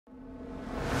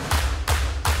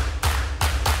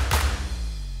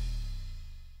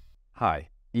Hi,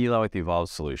 Eli with Evolved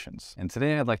Solutions, and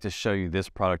today I'd like to show you this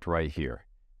product right here.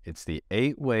 It's the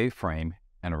 8-way frame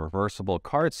and a reversible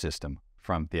card system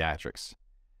from Theatrixx.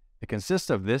 It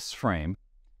consists of this frame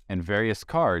and various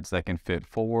cards that can fit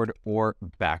forward or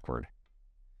backward.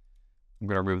 I'm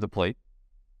going to remove the plate.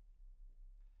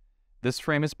 This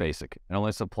frame is basic and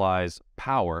only supplies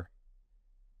power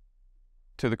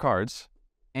to the cards,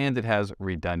 and it has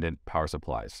redundant power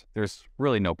supplies. There's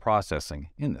really no processing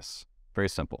in this. Very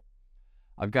simple.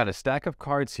 I've got a stack of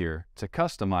cards here to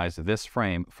customize this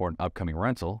frame for an upcoming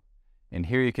rental, and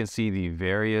here you can see the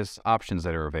various options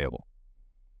that are available.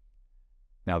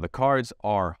 Now the cards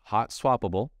are hot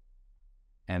swappable,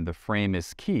 and the frame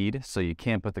is keyed, so you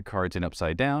can't put the cards in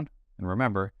upside down, and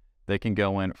remember, they can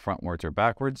go in frontwards or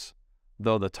backwards,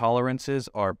 though the tolerances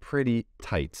are pretty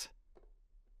tight.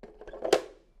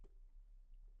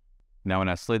 Now when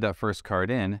I slid that first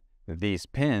card in, these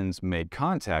pins made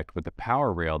contact with the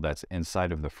power rail that's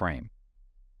inside of the frame.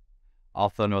 I'll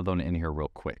throw another one in here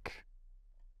real quick.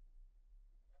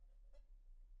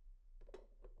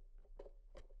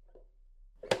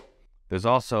 There's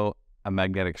also a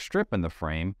magnetic strip in the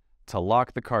frame to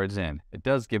lock the cards in. It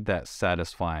does give that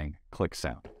satisfying click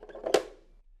sound.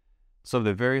 So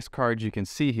the various cards you can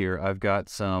see here, I've got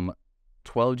some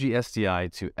 12G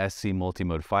SDI to SC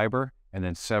multimode fiber, and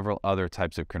then several other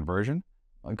types of conversion.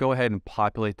 I'll go ahead and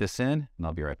populate this in, and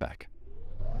I'll be right back.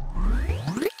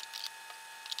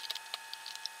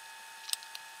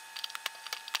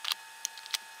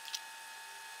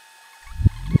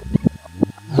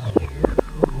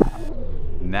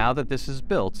 Now that this is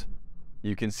built,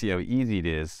 you can see how easy it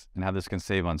is and how this can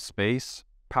save on space,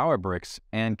 power bricks,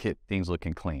 and keep things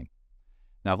looking clean.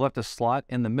 Now I've left a slot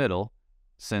in the middle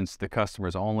since the customer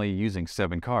is only using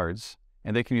 7 cards,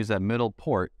 and they can use that middle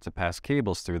port to pass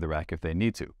cables through the rack if they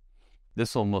need to.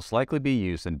 This will most likely be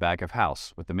used in back of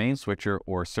house with the main switcher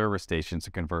or server stations to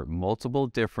convert multiple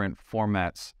different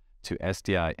formats to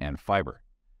SDI and fiber.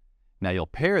 Now you'll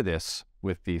pair this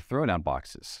with the throwdown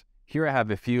boxes. Here I have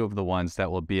a few of the ones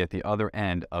that will be at the other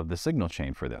end of the signal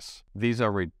chain for this. These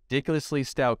are ridiculously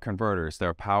stout converters that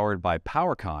are powered by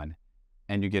PowerCon,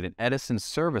 and you get an Edison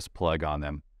service plug on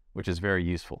them, which is very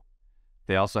useful.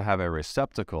 They also have a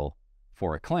receptacle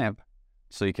for a clamp,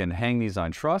 so you can hang these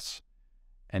on truss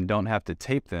and don't have to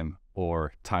tape them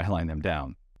or tie line them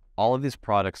down. All of these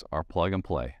products are plug and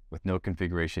play with no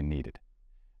configuration needed.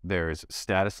 There's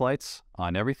status lights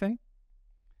on everything.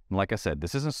 And like I said,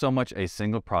 this isn't so much a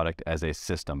single product as a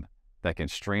system that can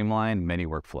streamline many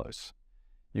workflows.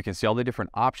 You can see all the different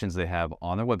options they have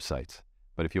on their website,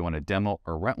 but if you want to demo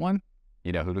or rent one,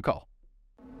 you know who to call.